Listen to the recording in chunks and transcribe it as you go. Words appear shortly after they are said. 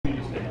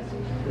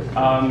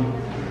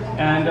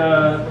And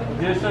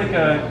there's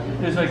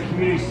like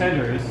community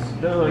centers.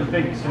 They're like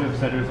big sort of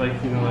centers,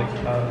 like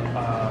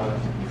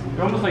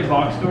they're almost like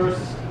box stores,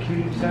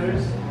 community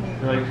centers.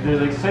 They're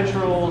like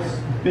central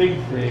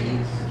big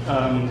things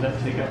that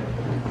take up.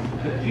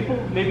 People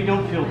maybe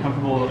don't feel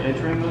comfortable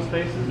entering those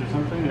spaces or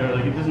something, or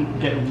like it doesn't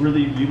get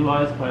really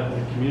utilized by the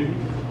community.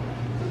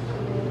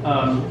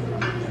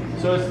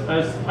 So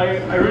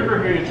I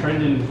remember hearing a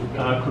trend in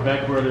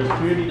Quebec where there's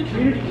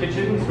community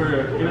kitchens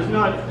where it was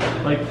not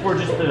like for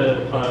just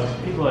the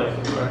people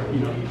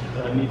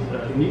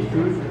that need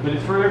food, but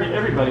it's for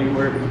everybody,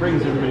 where it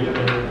brings everybody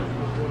together.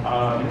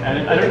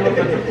 And I don't know if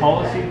that's a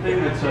policy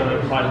thing that's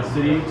by the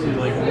city to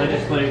like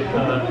legislate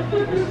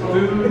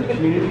food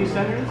community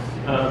centers,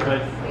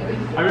 but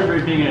I remember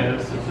it being a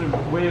sort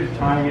of way of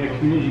tying a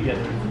community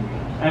together.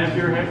 And if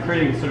you're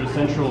creating sort of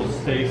central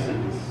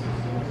spaces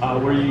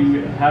where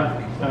you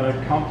have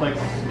complex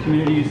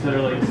communities that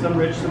are like some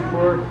rich, some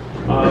poor,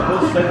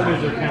 those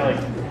centers are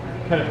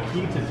kind of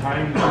key to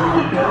tying the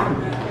community together.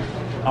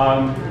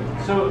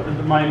 So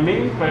my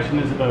main question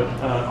is about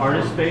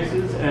artist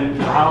spaces and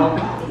how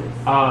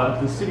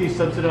the city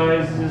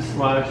subsidizes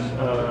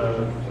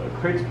 /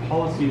 creates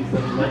policies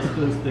that lets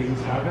those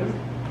things happen.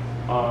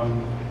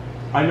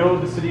 I know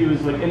the city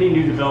was like any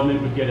new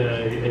development would get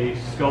a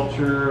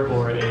sculpture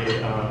or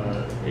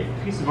a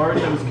piece of art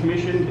that was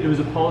commissioned. It was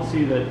a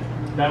policy that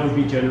would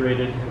be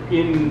generated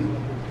in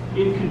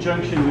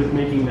conjunction with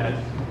making that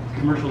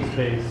commercial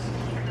space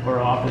or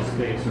office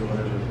space or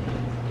whatever.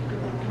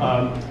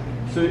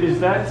 So is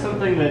that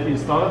something that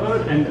is thought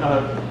about? And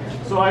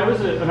so I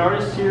was an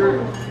artist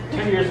here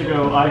 10 years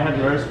ago. I had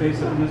the art space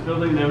up in this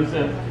building. It was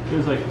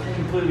like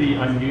completely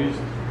unused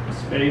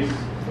space,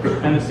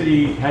 and the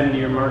city hadn't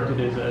earmarked it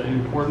as an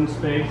important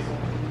space.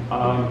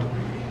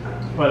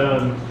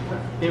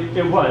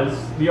 It was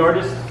the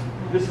artist.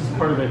 This is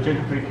part of a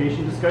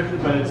gentrification discussion,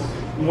 but it's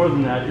more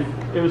than that.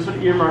 It was sort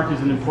of earmarked as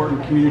an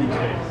important community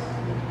space,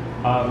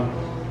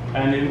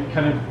 and it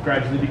kind of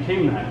gradually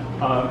became that.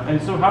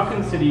 And so, how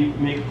can the city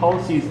make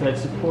policies that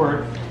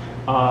support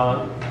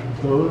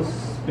those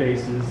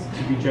spaces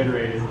to be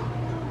generated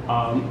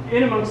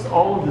in amongst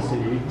all of the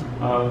city,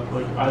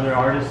 like either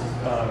artists,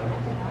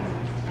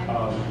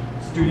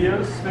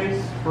 studio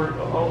space for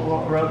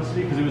all around the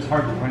city, because it was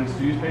hard to find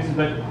studio spaces,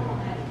 but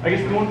I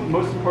guess the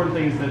most important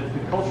thing is that the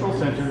cultural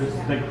centers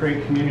that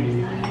create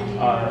community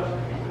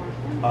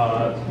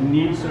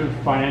need sort of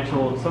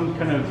some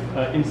kind of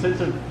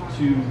incentive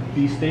to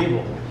be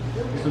stable,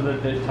 so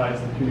that it ties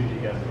the community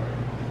together.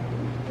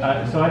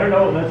 So I don't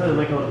know, that's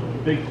like a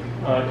big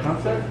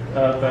concept,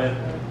 but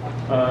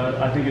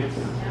I think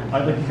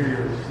I'd like to hear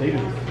your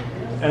statements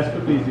as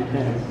quickly as you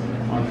can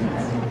on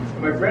this.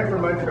 My friend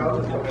from Montreal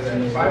just told me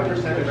that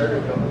 5% of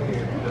every building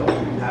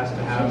has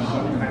to have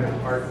some kind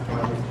of art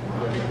project.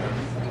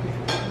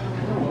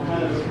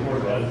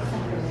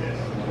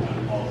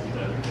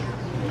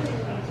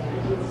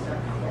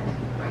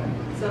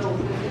 So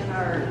within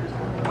our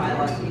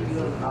bylaws, we do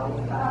allow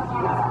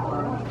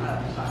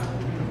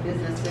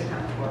business to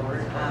come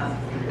forward.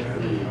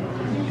 We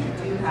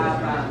do have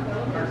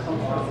our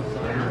cultural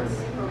grants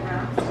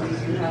programs. So we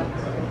do have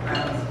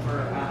grants for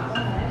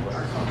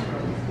our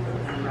cultural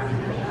and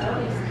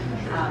representatives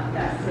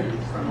that could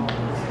promote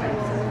those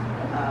types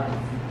of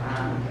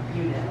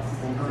units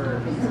or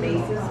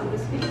spaces, so to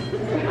speak.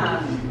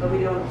 But we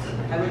don't,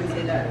 I wouldn't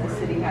say that the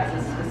city has a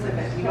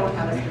specific, we don't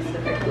have a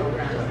specific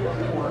program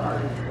for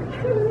art.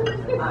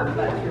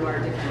 But through our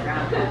different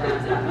grant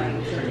programs, that might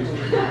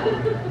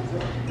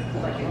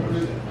like a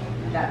group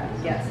that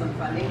gets some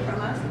funding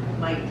from us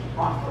might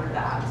offer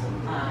that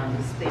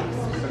space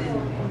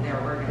within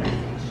their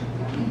organization.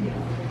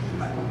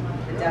 But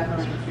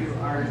definitely through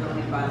our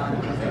zoning bylaw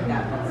and things like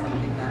that, that's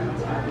something that would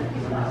be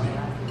allowed.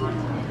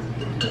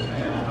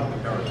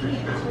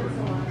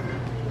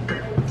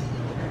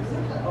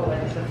 Oh,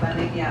 and the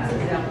funding, yes,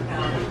 in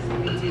downtown,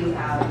 we do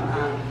have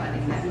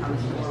funding that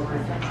comes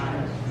forward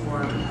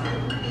for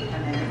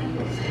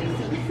amenity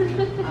spaces.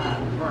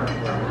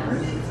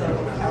 So I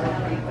would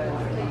think that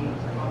for the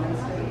common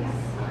space.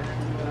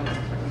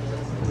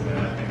 I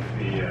think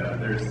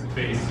there's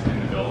space in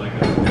the building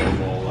that's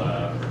available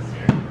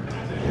for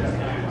community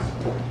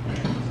organizations to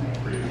use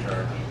free of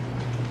charge.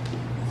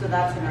 So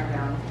that's in our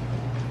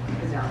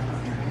downtown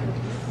area.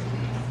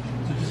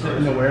 So just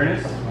an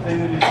awareness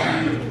thing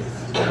that is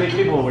to make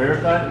people aware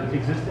of that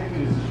existing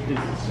is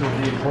sort of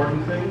the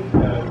important thing,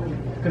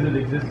 because it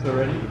exists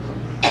already.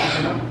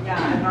 Yeah,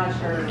 I'm not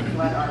sure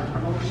what our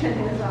promotion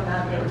is on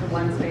that. The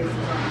one space is on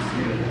the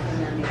street, and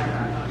then the other,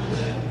 I'm not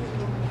sure.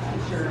 I'm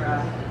sure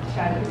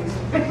Chad would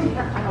explain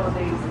how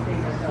they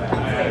are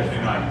I'm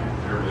actually not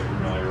terribly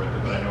familiar with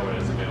it, but I know it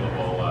is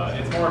available.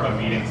 It's more of a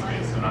meeting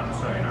space, so not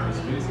necessarily an art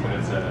space, but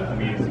it's a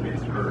meeting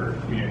space for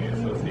community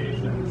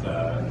associations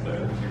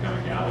to kind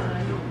of gather.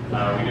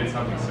 We did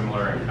something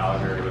similar in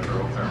Calgary with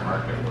our open-air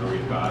market, where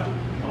we've got a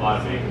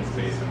lot of vacant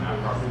space in that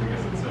property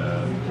because it's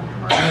a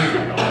market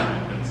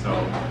development, and so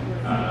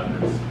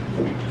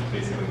we just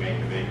basically make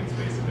the vacant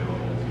space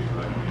available to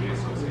community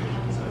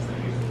associations as they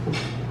need it.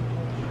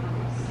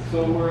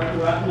 So we're at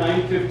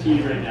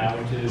 9:15 right now,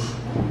 which is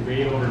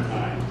way over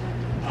time.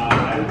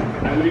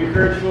 I would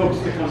encourage folks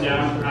to come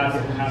down, perhaps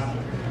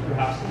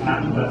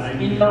but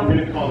I'm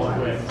going to call it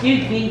quits.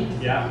 Excuse me.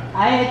 Yeah.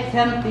 I had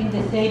something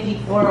to say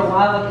before a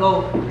while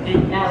ago,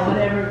 and now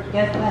whatever,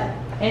 guess what?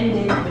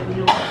 Ended, but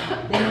you know,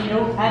 then you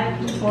don't have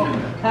people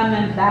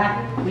coming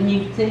back when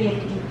you say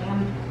you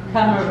can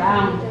come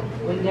around.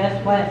 Well,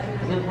 guess what?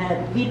 You've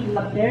had people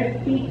up there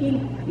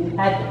speaking, you've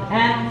had the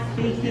panel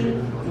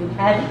speaking, you've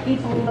had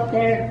people up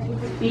there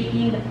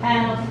speaking, the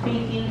panel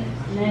speaking,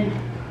 and then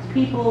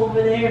people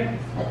over there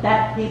at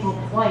that table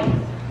twice.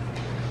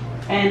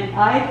 And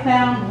I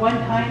found one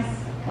time,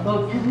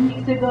 about 2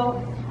 weeks ago,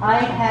 I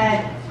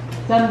had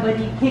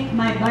somebody kick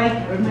my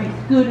bike or my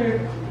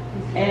scooter,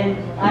 and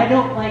I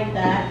don't like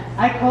that.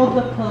 I called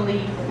the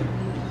police,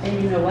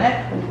 and you know what?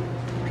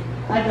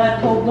 I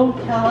got told, don't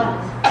tell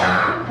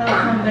us, tell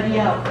somebody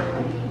else.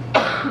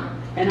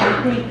 And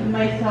I think to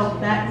myself,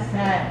 that's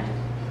sad.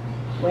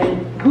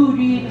 When, who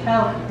do you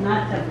tell if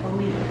not the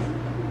police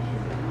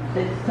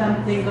that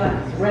something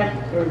got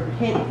wrecked or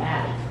hit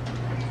at?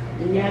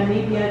 And yeah,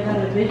 maybe I got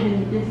a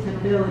vision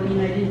disability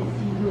and I didn't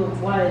see who it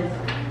was,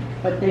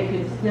 but they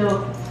could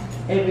still,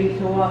 every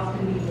so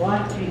often, be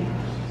watching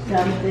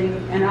something.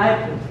 And I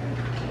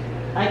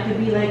could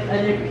be like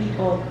other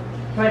people,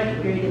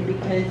 frustrated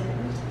because it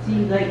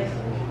seems like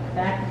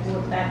back and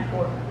forth, back and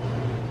forth.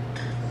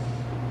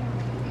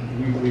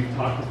 We've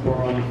talked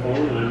before on the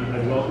phone, and I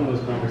welcome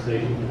those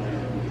conversations. And I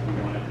know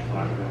we wanted to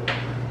talk about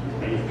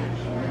anything.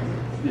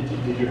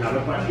 Did you have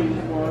a question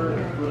for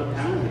the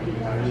panel? Did you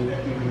have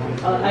anything you wanted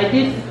to I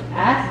just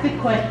asked the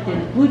question,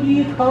 who do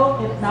you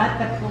call if not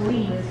the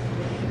police?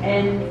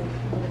 And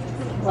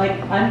like,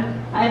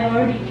 I've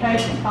already tried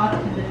to talk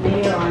to the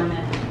mayor on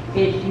the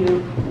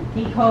issue.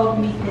 He called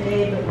me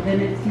today, but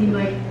then it seemed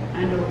like,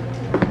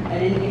 I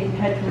didn't get in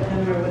touch with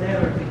him or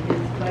whatever,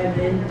 because by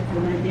then,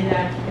 when I did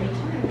actually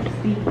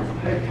speak,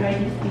 or try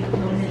to speak to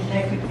him, his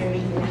secretary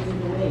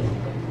moved away.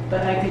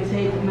 But I could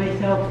say to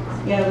myself,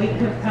 yeah, we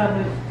could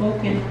probably have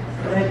spoken,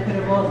 but I could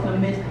have also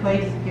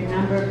misplaced your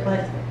number.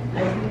 Plus,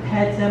 I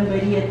had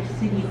somebody at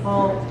City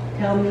Hall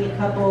tell me a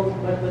couple,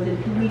 what was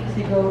it, 2 weeks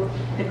ago,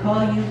 to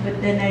call you, but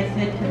then I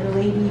said to the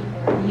lady,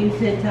 you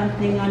said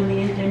something on the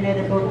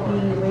internet about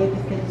being away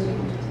because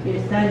of your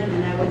son,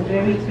 and I was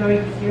very sorry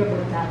to hear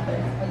about that. But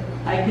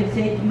I could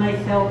say to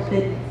myself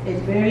that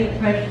it's very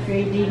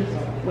frustrating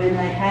when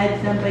I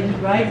had somebody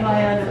drive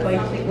by on a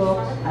bicycle.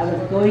 I was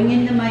going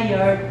into my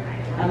yard.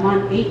 I'm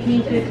on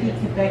 1850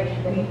 Quebec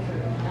Street,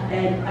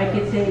 and I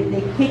could say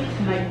they kicked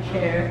my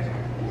chair,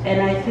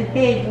 and I said,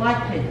 hey,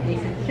 watch it. They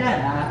said, shut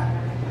up.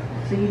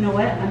 So you know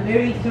what? I'm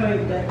very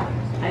sorry, but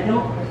I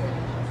don't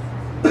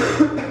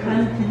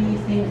come to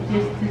these things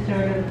just to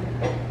sort of,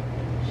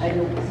 I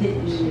don't sit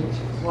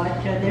and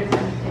watch other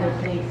people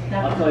say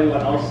stuff. I'll tell you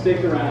what, I'll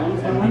stick around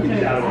and we can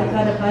chat I about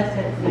got it. a bus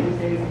at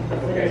 6:30, but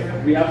whatever.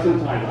 Okay, we have some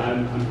time.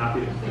 I'm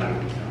happy to chat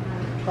with you.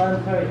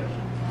 I'm sorry.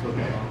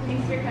 Okay.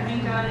 Thanks for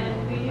coming, John,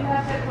 and we do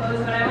have to close,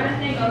 but I want to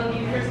thank all of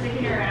you for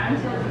sticking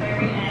around till the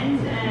very end,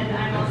 and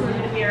I'm also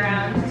going to be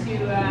around to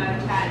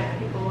chat if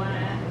people want to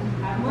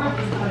have more of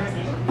these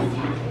conversations.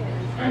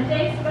 And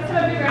thanks, let's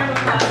have a big round of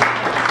applause.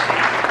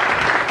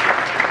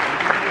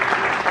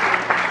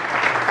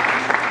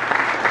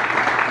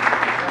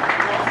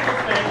 Also,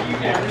 thank you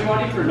to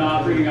everybody for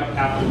not bringing up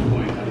Captain's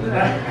Point.